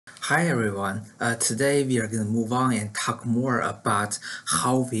Hi everyone. Today we are going to move on and talk more about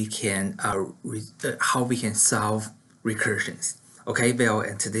how we can solve recursions. Okay, well,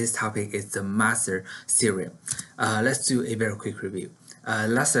 and today's topic is the master theorem. Let's do a very quick review.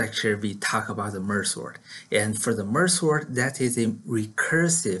 Last lecture we talked about the merge sort, and for the merge sort, that is a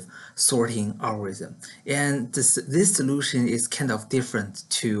recursive sorting algorithm, and this solution is kind of different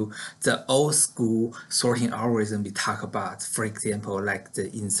to the old school sorting algorithm we talk about, for example, like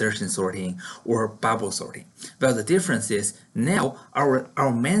the insertion sorting or bubble sorting. Well, the difference is now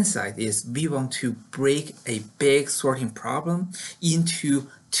our main side is we want to break a big sorting problem into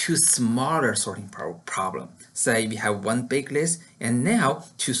two smaller sorting problem. Say we have one big list, and now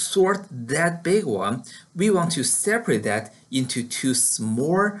to sort that big one, we want to separate that into two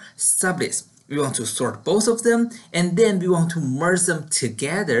small sublists. We want to sort both of them, and then we want to merge them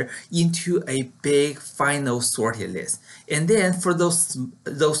together into a big final sorted list. And then for those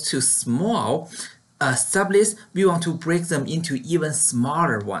two small sublists, we want to break them into even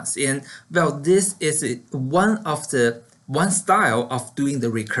smaller ones. And well, this is one style of doing the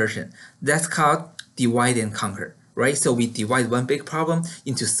recursion. That's called divide and conquer, right? So we divide one big problem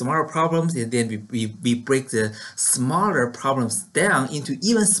into smaller problems, and then we break the smaller problems down into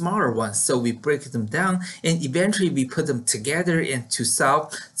even smaller ones. So we break them down, and eventually we put them together and to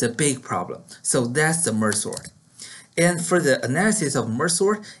solve the big problem. So that's the merge sort. And for the analysis of merge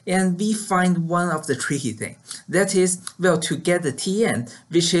sort, and we find one of the tricky thing. That is, well, to get the Tn,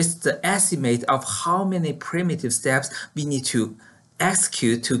 which is the estimate of how many primitive steps we need to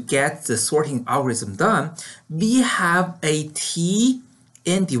execute to get the sorting algorithm done, we have a Tn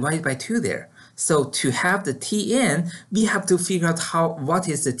divided by 2 there. So to have the Tn, we have to figure out what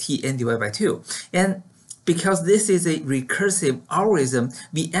is the Tn divided by 2. And because this is a recursive algorithm,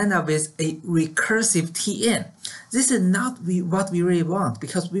 we end up with a recursive Tn. This is not what we really want,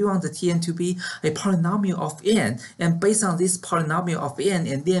 because we want the Tn to be a polynomial of n, and based on this polynomial of n,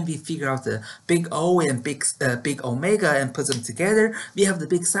 and then we figure out the big O and big omega and put them together, we have the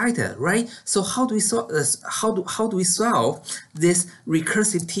big zeta, right? So how do we solve this? How do we solve this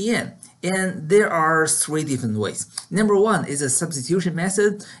recursive Tn? And there are 3 different ways. Number 1 is a substitution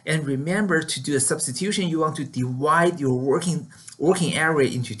method, and remember, to do a substitution, you want to divide your working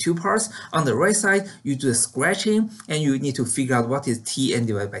area into 2 parts. On the right side, you do a scratching, and you need to figure out what is Tn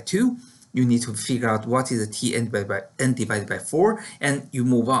divided by 2. You need to figure out what is the Tn divided by 4, and you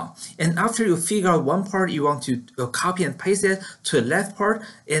move on. And after you figure out one part, you want to copy and paste it to the left part,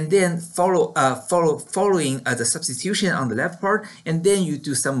 and then following the substitution on the left part, and then you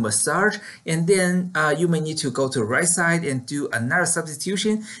do some massage, and then you may need to go to the right side and do another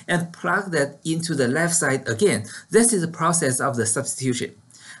substitution and plug that into the left side again. This is the process of the substitution.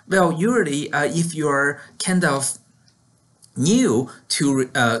 Well, usually if you're kind of new to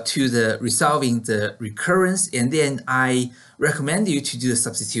the resolving the recurrence, and then I recommend you to do the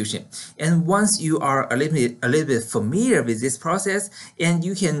substitution. And once you are a little bit familiar with this process, and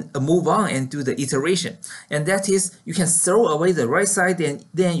you can move on and do the iteration. And that is, you can throw away the right side, and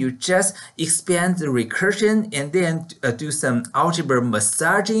then you just expand the recursion, and then do some algebra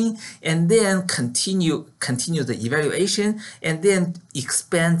massaging, and then continue the evaluation, and then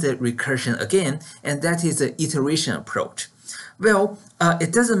expand the recursion again. And that is the iteration approach. Well,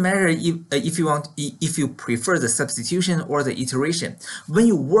 it doesn't matter if you prefer the substitution or the iteration. When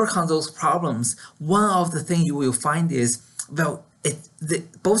you work on those problems, one of the things you will find is, well,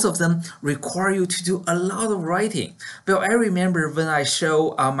 both of them require you to do a lot of writing. Well, I remember when I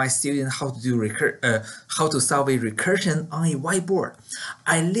show my students how to do how to solve a recursion on a whiteboard.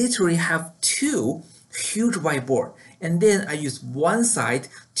 I literally have 2 huge whiteboard, and then I use one side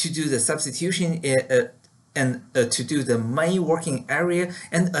to do the substitution and to do the main working area,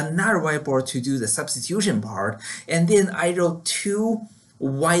 and another whiteboard to do the substitution part, and then I wrote 2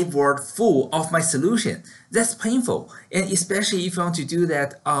 whiteboard full of my solution. That's painful, and especially if you want to do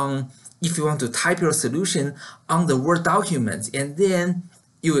that if you want to type your solution on the Word document, and then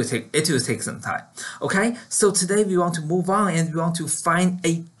it will take some time. Okay, so today we want to move on, and we want to find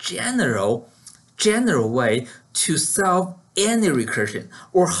a general way to solve any recursion,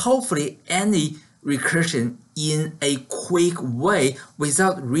 or hopefully any recursion, in a quick way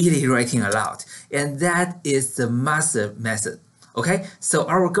without really writing a lot. And that is the master method. Okay, so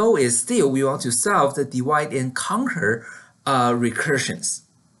our goal is still we want to solve the divide and conquer recursions,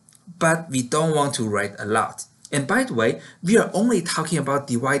 but we don't want to write a lot. And by the way, we are only talking about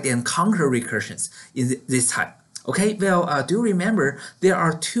divide and conquer recursions in this time. Okay, well, do remember there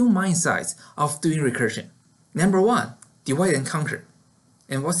are 2 main sides of doing recursion. Number 1, divide and conquer.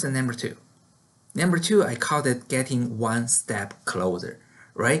 And what's the number 2? Number 2, I called it getting one step closer,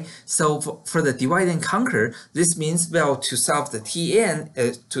 right? So for the divide and conquer, this means, well, to solve the Tn,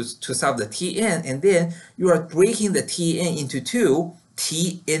 to solve the Tn, and then you are breaking the Tn into two,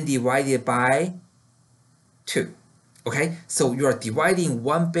 Tn divided by 2. Okay, so you are dividing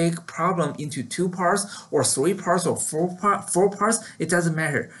one big problem into 2 parts or 3 parts or 4 parts, it doesn't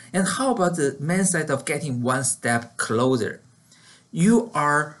matter. And how about the main side of getting one step closer? You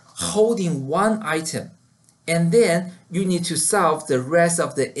are holding one item and then you need to solve the rest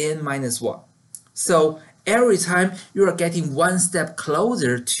of the n minus 1. So every time you are getting one step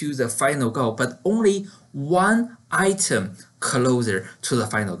closer to the final goal, but only one item closer to the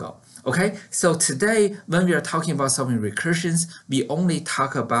final goal. Okay, so today when we are talking about solving recursions, we only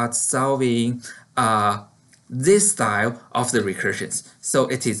talk about solving this style of the recursions. So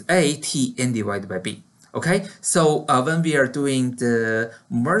it is a Tn divided by b. Okay, so when we are doing the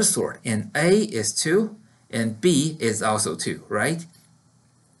merge sort, and a is 2 and b is also 2, right?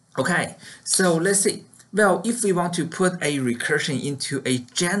 Okay, so let's see. Well, if we want to put a recursion into a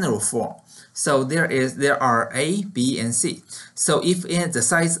general form, so there are a, b, and c. So if the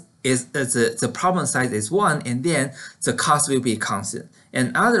size is the problem size is 1, and then the cost will be constant.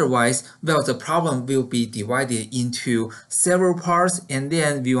 And otherwise, well, the problem will be divided into several parts, and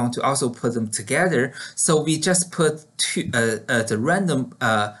then we want to also put them together. So we just put the random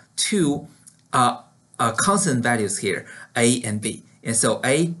two constant values here, a and b. And so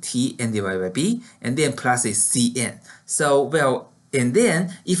a, Tn divided by b, and then plus is Cn. So, well, and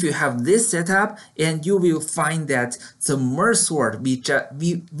then if you have this setup, and you will find that the merge sort we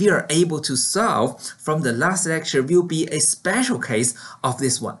are able to solve from the last lecture will be a special case of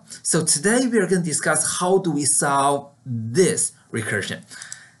this one. So today we are going to discuss how do we solve this recursion.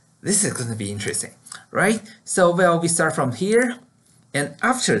 This is going to be interesting, right? So, well, we start from here, and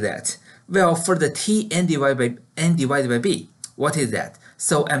after that, well, for the Tn divided by b, what is that?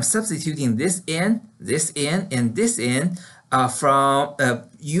 So I'm substituting this n, and this n from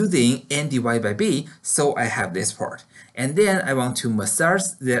using n divided by b, so I have this part. And then I want to massage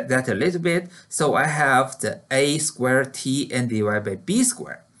that a little bit, so I have the a squared Tn divided by b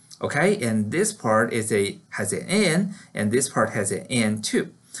squared. Okay, and this part has an n, and this part has an n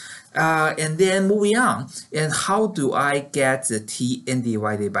too. And then moving on, and how do I get the Tn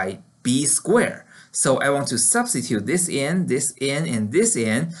divided by b squared? So I want to substitute this n, and this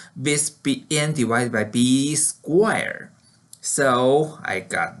n with n divided by b squared. So I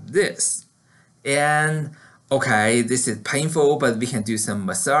got this. And okay, this is painful, but we can do some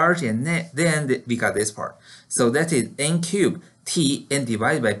massage, and then we got this part. So that is n cubed Tn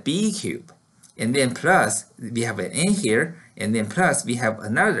divided by b cubed. And then plus, we have an n here, and then plus we have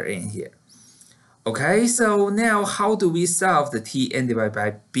another n here. Okay, so now how do we solve the Tn divided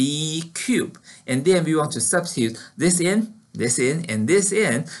by b cubed? And then we want to substitute this n, and this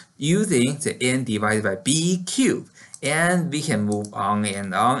n using the n divided by b cubed. And we can move on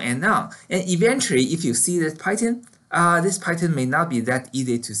and on and on. And eventually, if you see this pattern may not be that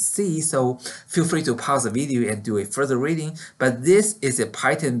easy to see, so feel free to pause the video and do a further reading. But this is a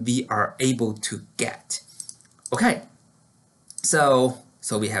pattern we are able to get. Okay, so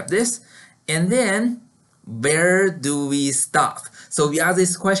we have this. And then, where do we stop? So we ask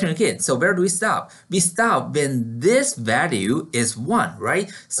this question again. So where do we stop? We stop when this value is 1,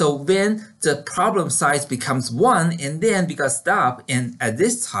 right? So when the problem size becomes 1, and then we got stop, and at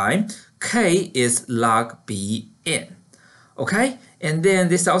this time, k is log bn. Okay? And then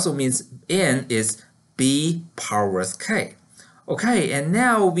this also means n is b power k. Okay, and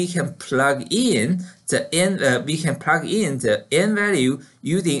now we can plug in the n. The n value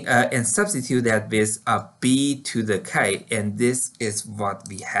using and substitute that with b to the k, and this is what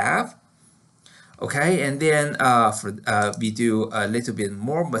we have. Okay, and then we do a little bit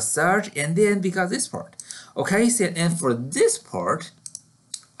more massage, and then we got this part. Okay, so and for this part,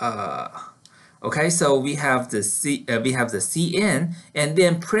 okay, so we have the Cn, and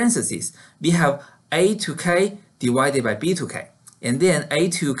then parentheses we have a to k divided by b to k. And then a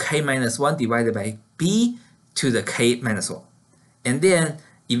to k minus 1 divided by b to the k minus 1. And then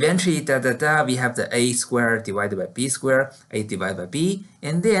eventually, we have the a squared divided by b squared, a divided by b,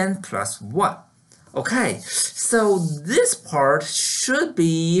 and then plus 1. Okay, so this part should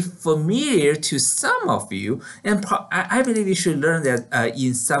be familiar to some of you, and I believe you should learn that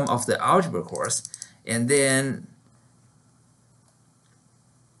in some of the algebra course. And then,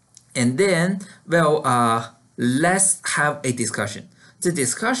 well, let's have a discussion. The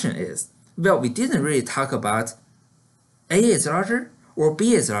discussion is, well, we didn't really talk about A is larger or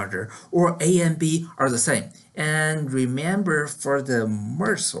B is larger or A and B are the same. And remember, for the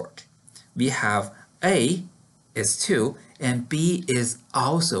merge sort, we have A is 2 and b is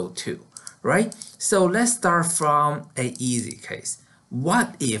also 2, right? So let's start from an easy case.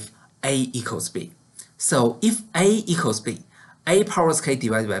 What if a equals b? So if a equals b, a powers k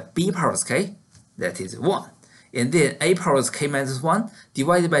divided by b powers k, that is 1. And then a powers k minus 1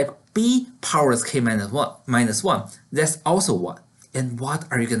 divided by b powers k minus 1, that's also 1. And what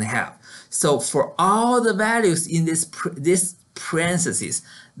are you going to have? So for all the values in this parentheses,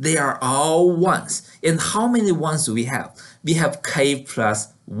 they are all 1s. And how many 1s do we have? We have k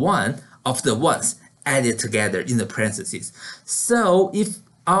plus 1 of the 1s added together in the parentheses. So if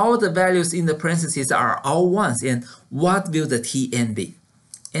all the values in the parentheses are all 1s, and what will the Tn be?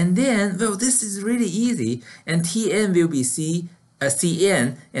 And then, well, this is really easy, and Tn will be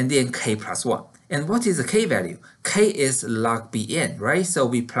Cn and then k plus 1. And what is the k value? K is log Bn, right? So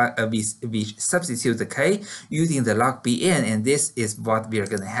we substitute the k using the log Bn, and this is what we are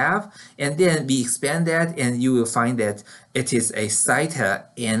going to have. And then we expand that, and you will find that it is a zeta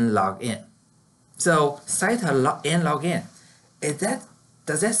n log n. So zeta n log n,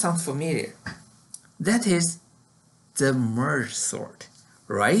 does that sound familiar? That is the merge sort,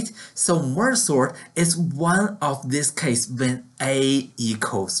 right? So merge sort is one of this case when A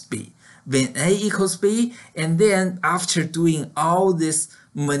equals B. When A equals B, and then after doing all this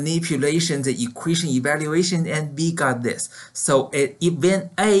manipulation, the equation evaluation, and we got this. So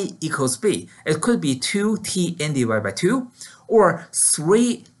when A equals B, it could be 2Tn divided by 2 or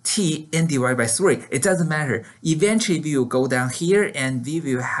 3Tn divided by 3. It doesn't matter. Eventually, we will go down here and we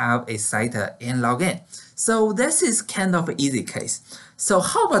will have a zeta n log n. So this is kind of an easy case. So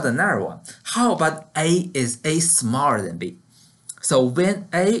how about another one? How about A is A smaller than B? So when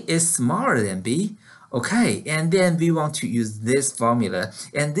A is smaller than B, okay, and then we want to use this formula,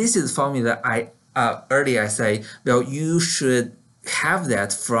 and this is formula earlier I say, well, you should have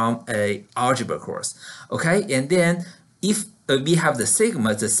that from a algebra course, okay, and then if we have the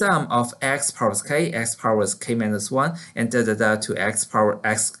sigma, the sum of x powers k minus 1, and to x power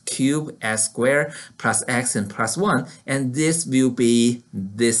x cubed, s squared, plus x and plus 1, and this will be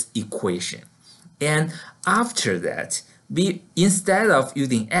this equation. And after that, instead of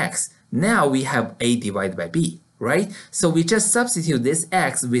using x, now we have a divided by b, right? So we just substitute this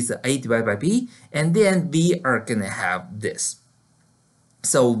x with a divided by b, and then we are gonna have this.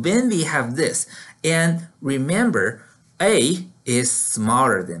 So when we have this, and remember, a is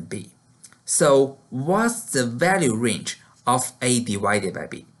smaller than b. So what's the value range of a divided by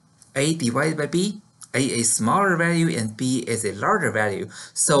b? A divided by b, a is smaller value and b is a larger value.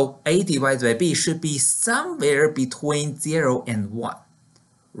 So a divided by b should be somewhere between 0 and 1,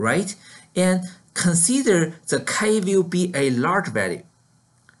 right? And consider the k will be a large value.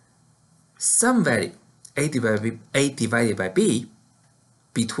 Some value, a divided by b,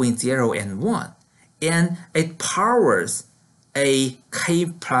 between 0 and 1. And it powers a k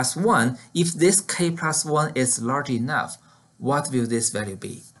plus 1. If this k plus 1 is large enough, what will this value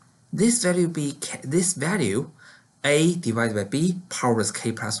be? This value, a divided by b powers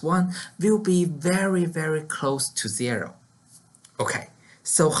k plus 1, will be very, very close to 0. Okay,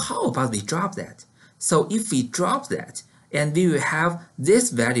 so how about we drop that? So if we drop that, and we will have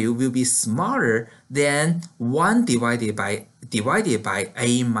this value will be smaller than 1 divided by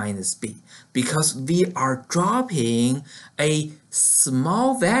a minus b, because we are dropping a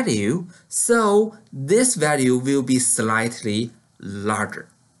small value, so this value will be slightly larger.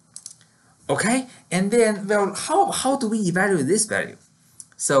 Okay, and then, well, how do we evaluate this value?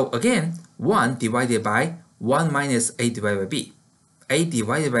 So again, 1 divided by 1 minus a divided by b. A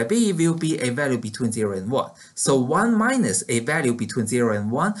divided by b will be a value between 0 and 1. So 1 minus a value between 0 and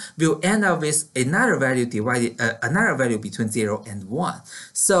 1 will end up with another value between 0 and 1.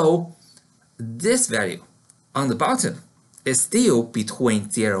 So this value on the bottom is still between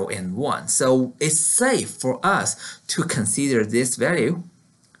 0 and 1. So it's safe for us to consider this value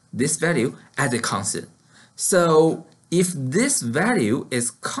as a constant. So if this value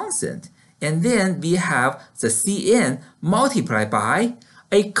is constant, and then we have the Cn multiplied by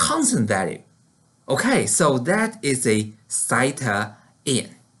a constant value. Okay, so that is a zeta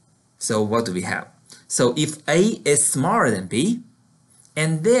n. So what do we have? So if A is smaller than B,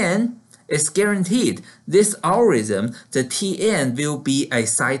 and then it's guaranteed this algorithm, the Tn will be a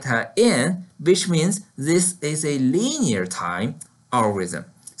zeta n, which means this is a linear time algorithm.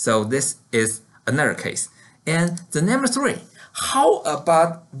 So this is another case. And the number 3, how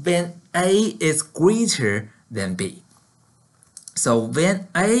about when A is greater than B? So when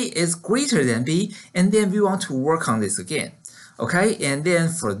A is greater than B, and then we want to work on this again. Okay, and then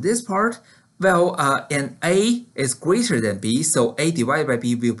for this part, well, and A is greater than B, so A divided by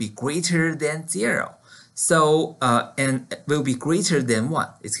B will be greater than 0. So and will be greater than 1,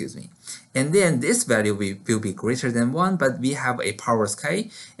 excuse me. And then this value will be greater than 1, but we have a powers k.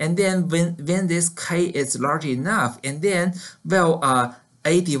 And then when this k is large enough, and then, well,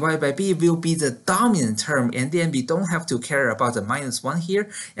 a divided by b will be the dominant term, and then we don't have to care about the -1 here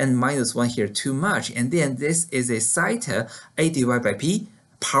and -1 here too much. And then this is a zeta a divided by b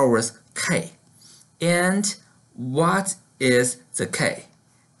powers k. And what is the k?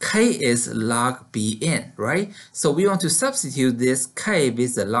 K is log bn, right? So we want to substitute this k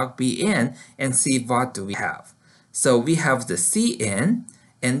with the log bn and see what do we have. So we have the cn,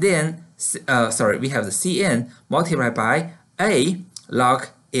 and then, we have the cn multiplied by a log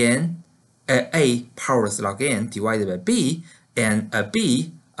n, a powers log n divided by b, and a b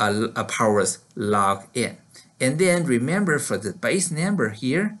powers log n. And then remember, for the base number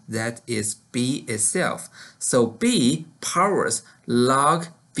here, that is b itself. So b powers log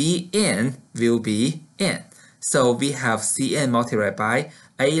bn will be n. So we have cn multiplied by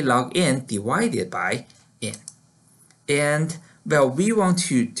a log n divided by n. And, well, we want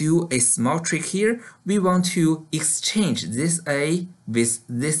to do a small trick here. We want to exchange this a with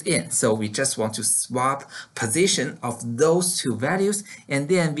this n. So we just want to swap position of those two values, and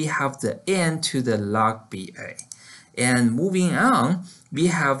then we have the n to the log ba. And moving on, we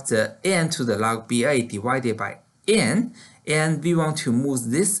have the n to the log ba divided by n, and we want to move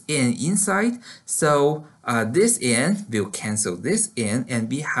this n inside. So this n will cancel this n, and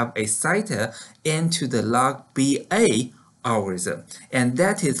we have a zeta n to the log ba algorithm. And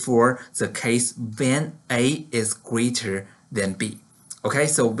that is for the case when a is greater than b. Okay,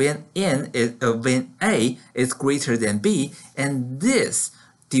 so when a is greater than b, and this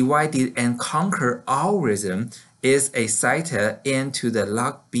divided and conquer algorithm is a zeta n to the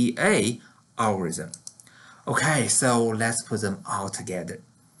log ba algorithm. Okay, so let's put them all together.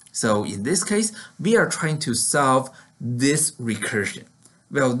 So in this case, we are trying to solve this recursion.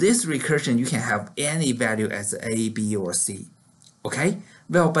 Well, this recursion, you can have any value as a, b, or c. Okay?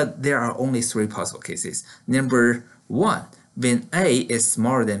 Well, but there are only 3 possible cases. Number 1, when a is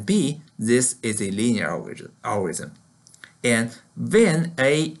smaller than b, this is a linear algorithm. And when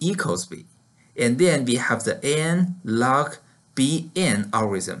a equals b, and then we have the n log bn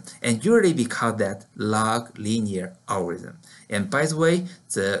algorithm, and usually we call that log linear algorithm. And by the way,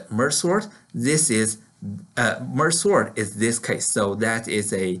 the merge sort, this is merge sort is this case, so that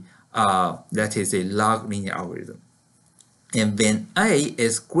is a log linear algorithm. And when a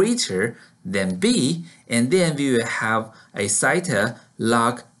is greater than b, and then we will have a zeta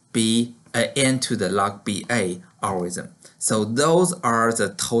log b n to the log ba algorithm. So those are the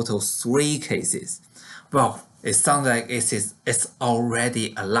total 3 cases. Well, it sounds like it's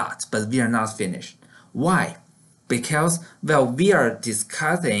already a lot, but we are not finished. Why? Because, well, we are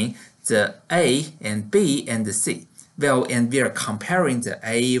discussing the a and b and the c. Well, and we are comparing the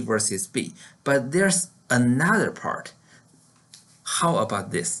a versus b. But there's another part. How about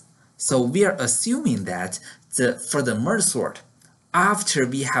this? So we are assuming that for the merge sort, after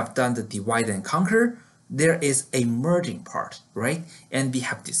we have done the divide and conquer, there is a merging part, right? And we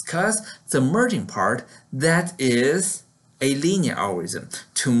have discussed the merging part, that is a linear algorithm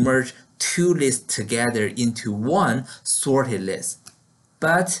to merge 2 lists together into one sorted list.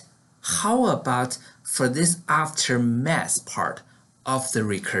 But how about for this aftermath part of the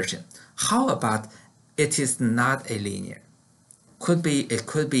recursion? How about it is not a linear? It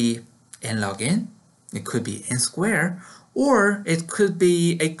could be n log n, it could be n squared, or it could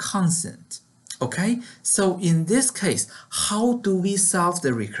be a constant. Okay, so in this case, how do we solve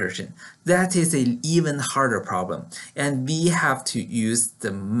the recursion? That is an even harder problem, and we have to use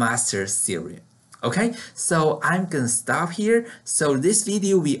the master theorem. Okay, so I'm gonna stop here. So this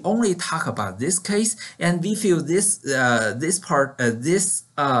video, we only talk about this case, and we feel this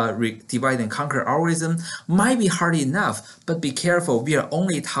divide and conquer algorithm might be hard enough, but be careful, we are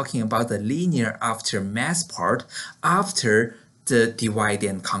only talking about the linear aftermath part after the divide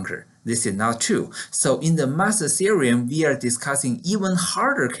and conquer. This is not true. So in the master theorem, we are discussing even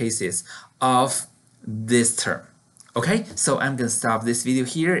harder cases of this term. Okay, so I'm going to stop this video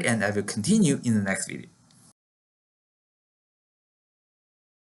here, and I will continue in the next video.